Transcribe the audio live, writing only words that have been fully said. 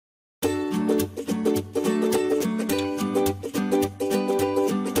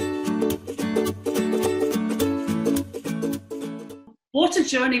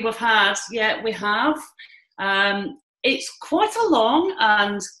journey we've had. Yeah, we have. It's quite a long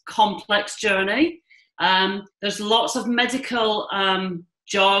and complex journey. There's lots of medical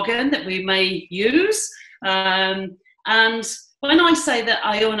jargon that we may use. And when I say that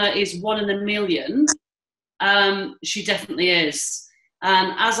Ioana is 1 in a million, she definitely is.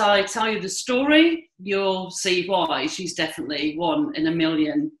 And as I tell you the story, you'll see why. She's definitely 1 in a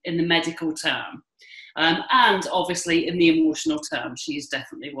million in the medical term. And obviously in the emotional term, she's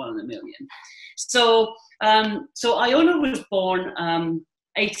definitely 1 in a million. So Ioana was born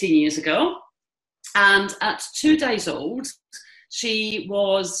 18 years ago. And at 2 days old, she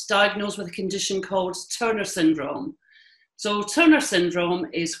was diagnosed with a condition called Turner syndrome. So Turner syndrome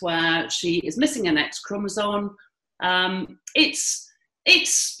is where she is missing an X chromosome. It's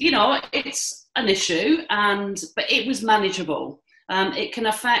an issue, but it was manageable. It can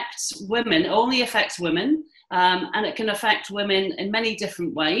affect women, only affects women, and it can affect women in many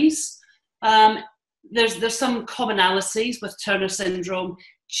different ways. There's some commonalities with Turner syndrome.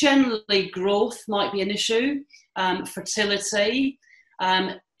 Generally, growth might be an issue, fertility.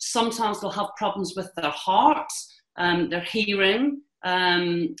 Sometimes they'll have problems with their heart, their hearing,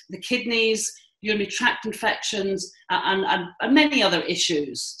 the kidneys, urinary tract infections, and many other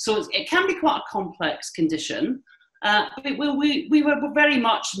issues. So it can be quite a complex condition. But we were very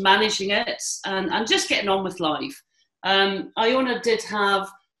much managing it and just getting on with life. Ioana did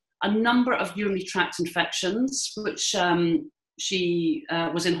have a number of urinary tract infections, which she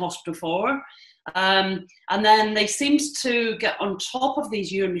was in hospital for. And then they seemed to get on top of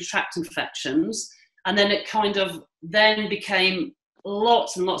these urinary tract infections, and then it kind of then became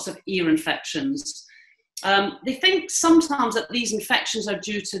lots and lots of ear infections. They think sometimes that these infections are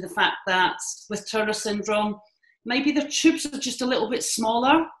due to the fact that with Turner syndrome, maybe the tubes are just a little bit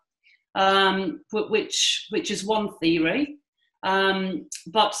smaller, which is one theory.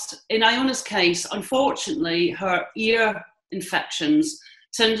 But in Ioana's case, unfortunately, her ear infections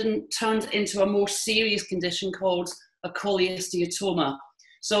turned into a more serious condition called a cholesteatoma.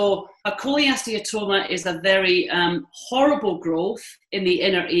 So a cholesteatoma is a very horrible growth in the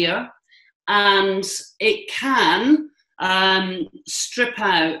inner ear, and it can strip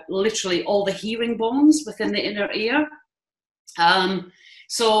out literally all the hearing bones within the inner ear.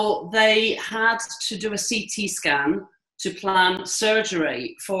 So they had to do a CT scan to plan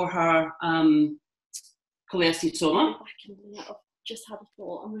surgery for her cholesteatoma. Just had a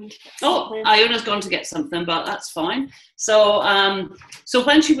thought. I'm going to get something. Ioana's gone to get something, but that's fine. So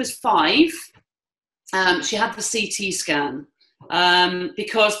when she was 5, she had the CT scan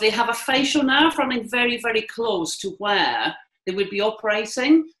because they have a facial nerve running very, very close to where they would be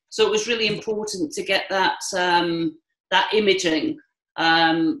operating. So it was really important to get that imaging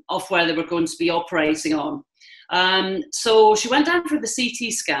of where they were going to be operating on. So she went down for the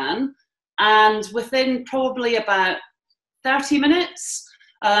CT scan, and within probably about 30 minutes,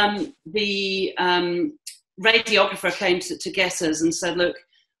 the radiographer came to get us and said, look,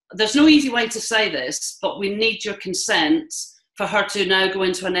 there's no easy way to say this, but we need your consent for her to now go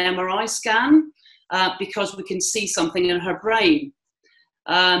into an MRI scan because we can see something in her brain.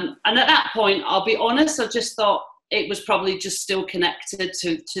 And at that point, I'll be honest, I just thought it was probably just still connected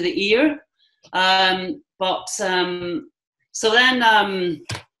to the ear. So then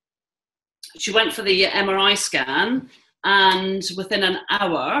she went for the MRI scan, and within an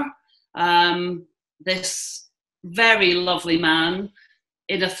hour, this very lovely man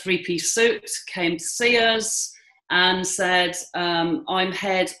in a 3-piece suit came to see us and said, I'm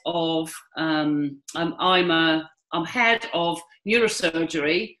head of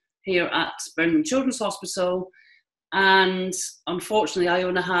neurosurgery here at Birmingham Children's Hospital, and unfortunately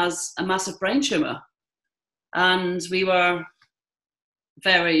Ioana has a massive brain tumour. And we were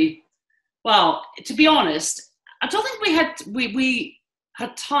very, well, to be honest, I don't think we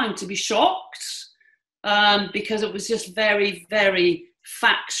had time to be shocked because it was just very, very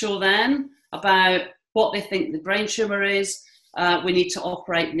factual then about what they think the brain tumour is. We need to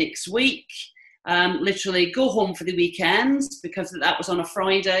operate next week. Literally go home for the weekends, because that was on a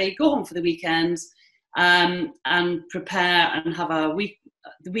Friday. Go home for the weekends and prepare and have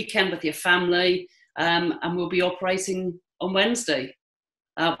the weekend with your family. And we'll be operating on Wednesday.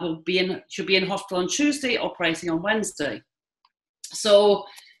 She'll be in hospital on Tuesday, operating on Wednesday. So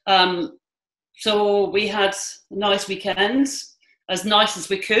we had a nice weekend, as nice as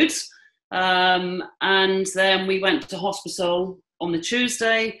we could. And then we went to hospital on the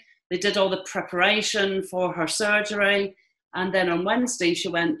Tuesday. They did all the preparation for her surgery. And then on Wednesday, she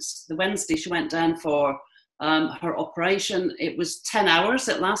went down for her operation. It was 10 hours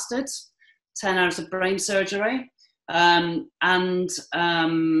it lasted, 10 hours of brain surgery. and then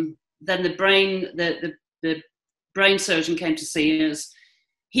the brain surgeon came to see us.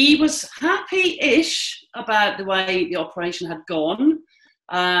 He was happy-ish about the way the operation had gone,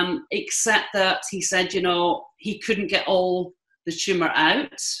 except that he said, he couldn't get all the tumour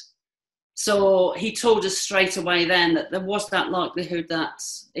out. So he told us straight away then that there was that likelihood that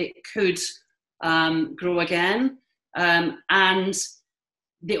it could grow again. And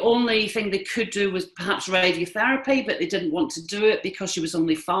the only thing they could do was perhaps radiotherapy, but they didn't want to do it because she was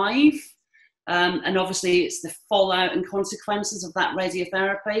only 5. And obviously it's the fallout and consequences of that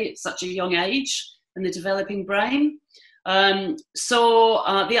radiotherapy at such a young age in the developing brain. So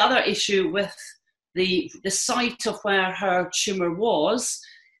the other issue with the site of where her tumour was,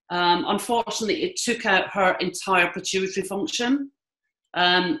 unfortunately, it took out her entire pituitary function.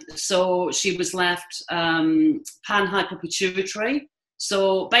 So she was left pan-hypopituitary.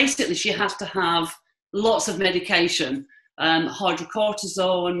 So basically, she has to have lots of medication,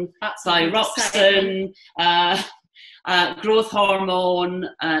 hydrocortisone, thyroxine, growth hormone,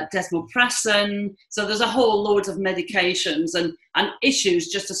 desmopressin. So there's a whole load of medications and issues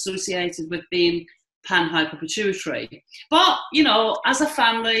just associated with being pan-hypopituitary. But, as a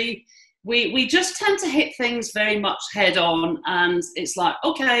family, we just tend to hit things very much head on, and it's like,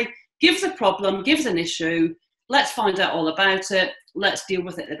 okay, give the problem, give an issue, let's find out all about it, let's deal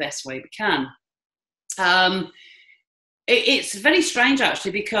with it the best way we can. It's very strange,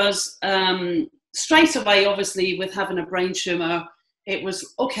 actually, because straight away, obviously, with having a brain tumour, it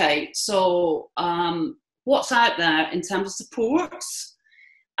was, okay, so what's out there in terms of supports?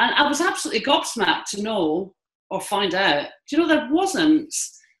 And I was absolutely gobsmacked to know or find out, there wasn't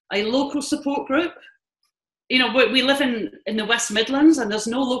a local support group. We live in the West Midlands, and there's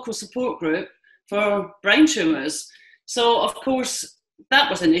no local support group for brain tumours. So, of course, that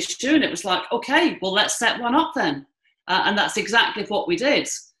was an issue, and it was like, okay, well, let's set one up then. And that's exactly what we did.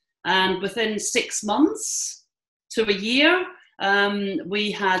 And within 6 months to a year,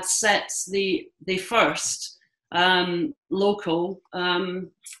 we had set the first local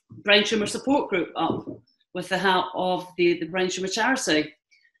brain tumour support group up with the help of the Brain Tumour Charity.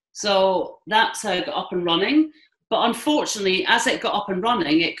 So that's how it got up and running. But unfortunately, as it got up and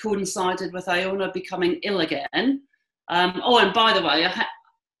running, it coincided with Ioana becoming ill again. And by the way,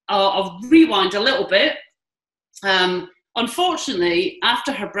 I'll rewind a little bit. Unfortunately,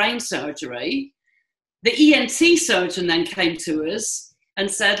 after her brain surgery, the ENT surgeon then came to us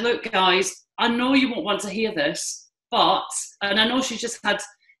and said, look, guys, I know you won't want to hear this, and I know she just had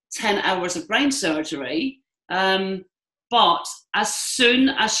 10 hours of brain surgery, but as soon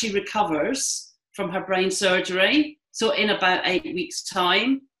as she recovers from her brain surgery, so in about 8 weeks'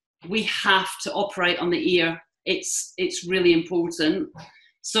 time, we have to operate on the ear. It's really important.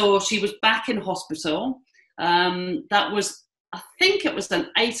 So she was back in hospital. That was, I think it was an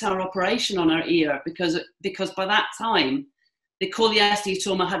 8-hour operation on her ear because by that time, the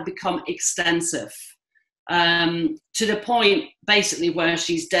cholesteatoma had become extensive to the point basically where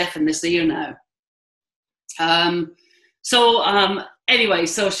she's deaf in this ear now. Anyway,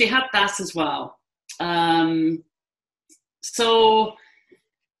 so she had that as well.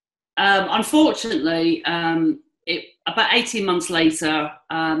 Unfortunately, about 18 months later,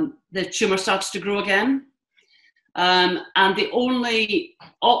 the tumour started to grow again. And the only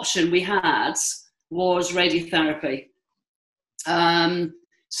option we had was radiotherapy.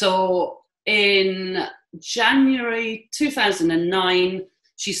 So in January 2009,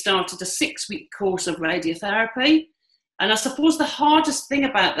 she started a 6-week course of radiotherapy. And I suppose the hardest thing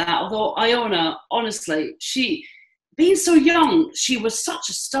about that, although Ioana, honestly, she, being so young, she was such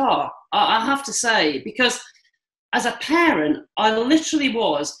a star, I have to say, because as a parent, I literally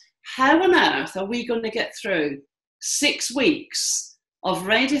was, how on earth are we going to get through 6 weeks of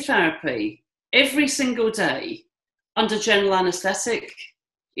radiotherapy every single day under general anaesthetic?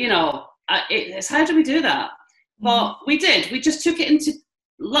 It's how do we do that? But we did. We just took it into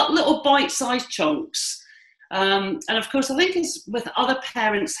little bite-sized chunks. And of course, I think it's with other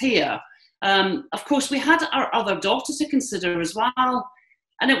parents here. Of course, we had our other daughter to consider as well.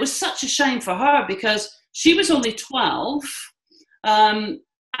 And it was such a shame for her because she was only 12. And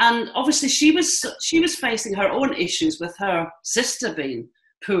obviously she was facing her own issues with her sister being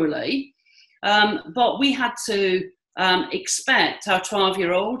poorly. But we had to expect our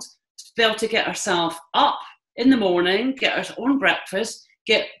 12-year-old to be able to get herself up in the morning, get her own breakfast,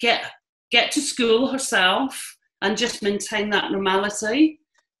 get to school herself and just maintain that normality.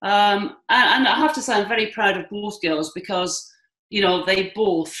 And I have to say I'm very proud of both girls because, they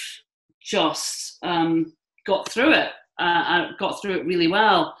both just got through it really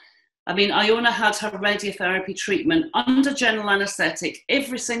well. I mean, Ioana had her radiotherapy treatment under general anaesthetic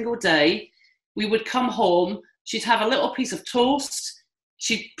every single day. We would come home, she'd have a little piece of toast,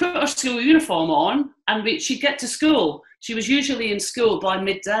 she'd put her school uniform on, and she'd get to school. She was usually in school by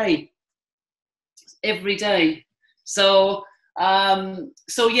midday, every day. So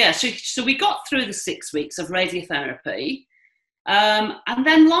we got through the 6 weeks of radiotherapy. And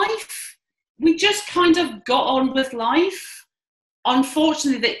then life, we just kind of got on with life.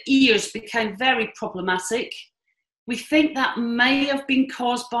 Unfortunately, the ears became very problematic. We think that may have been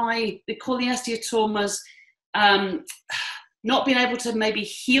caused by the cholesteatomas not being able to maybe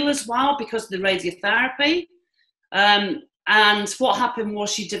heal as well because of the radiotherapy. And what happened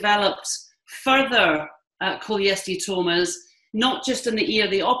was she developed further cholesteatomas, not just in the ear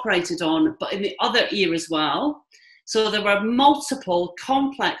they operated on, but in the other ear as well. So there were multiple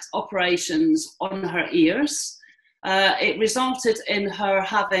complex operations on her ears. It resulted in her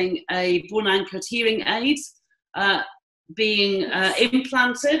having a bone-anchored hearing aid being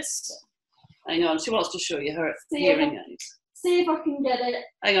implanted. Hang on, she wants to show you her hearing aid. See if I can get it.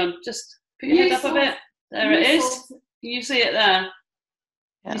 Hang on, just put your head up a bit. There it is. Can you see it there?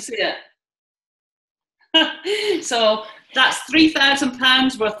 Yeah. You see it? So that's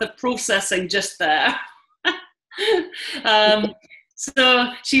 £3,000 worth of processing just there.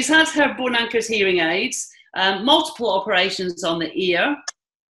 So she's had her bone-anchored hearing aids, multiple operations on the ear,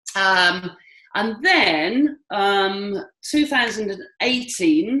 and then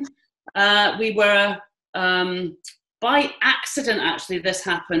 2018 we were by accident, actually this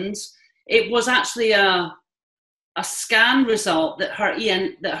happened. It was actually a scan result that her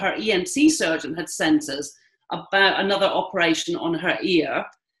ENT surgeon had sent us about another operation on her ear,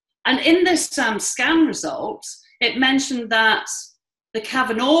 and in this scan result it mentioned that the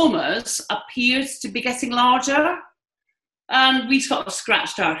cavernomas appeared to be getting larger, and we sort of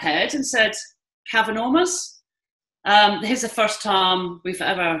scratched our head and said, cavernomas? Here's the first time we've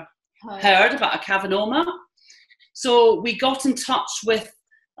ever heard about a cavernoma. So we got in touch with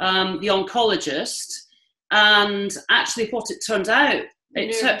the oncologist, and actually what it turned out,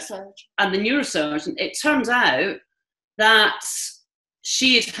 and the neurosurgeon, it turned out that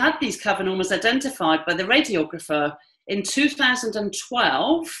she had these cavernomas identified by the radiographer in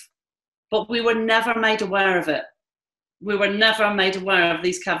 2012, but we were never made aware of it. We were never made aware of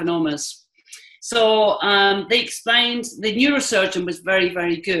these cavernomas. So they explained, the neurosurgeon was very,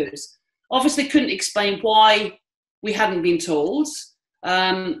 very good. Obviously couldn't explain why we hadn't been told,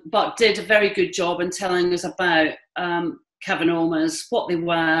 but did a very good job in telling us about cavernomas, what they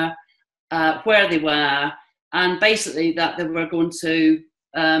were, where they were, and basically that they were going to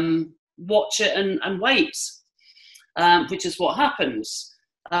watch it and wait, which is what happens.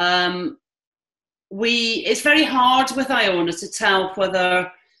 It's very hard with Ioana to tell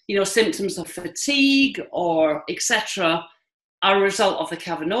whether, symptoms of fatigue or etc. are a result of the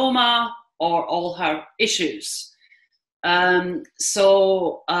cavernoma or all her issues. But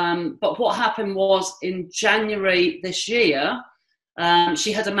what happened was in January this year,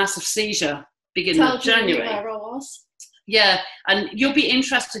 she had a massive seizure beginning of January. Where I was. Yeah, and you'll be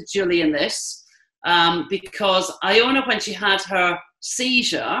interested, Julie, in this, because Ioana, when she had her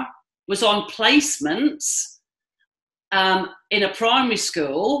seizure, was on placements in a primary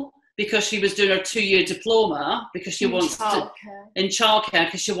school because she was doing her 2-year diploma because she wants in childcare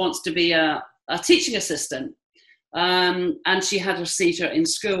because she wants to be a teaching assistant, and she had her seizure in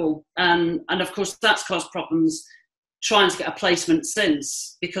school, and of course that's caused problems trying to get a placement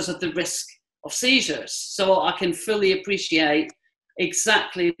since because of the risk of seizures. So I can fully appreciate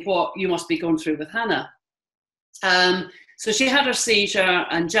exactly what you must be going through with Hannah. So she had her seizure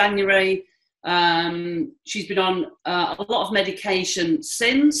in January. She's been on a lot of medication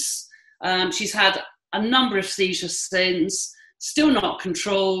since. She's had a number of seizures since, still not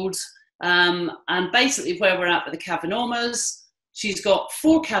controlled. And basically where we're at with the cavernomas, she's got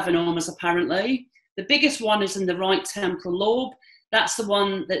 4 cavernomas apparently. The biggest one is in the right temporal lobe. That's the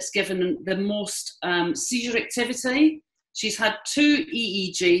one that's given the most seizure activity. She's had 2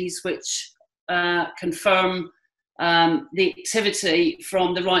 EEGs which confirm the activity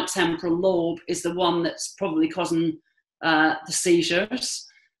from the right temporal lobe is the one that's probably causing the seizures.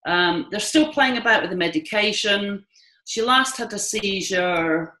 They're still playing about with the medication. She last had a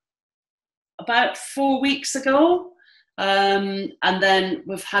seizure about 4 weeks ago, and then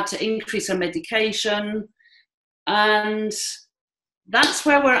we've had to increase her medication, and that's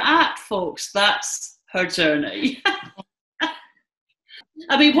where we're at, folks. That's her journey.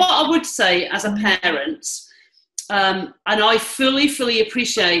 I mean, what I would say as a parent, and I fully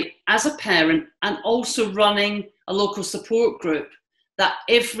appreciate as a parent and also running a local support group, that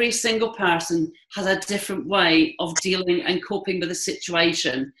every single person has a different way of dealing and coping with a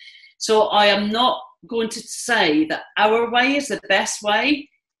situation. So I am not going to say that our way is the best way.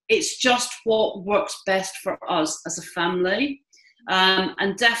 It's just what works best for us as a family.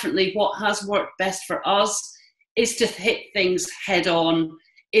 And definitely what has worked best for us is to hit things head on,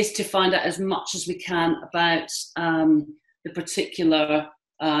 is to find out as much as we can about the particular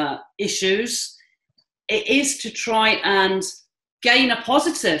issues. It is to try and gain a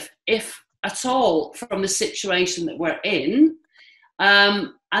positive, if at all, from the situation that we're in.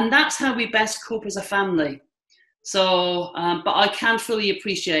 And that's how we best cope as a family. So, but I can fully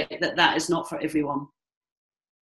appreciate that that is not for everyone.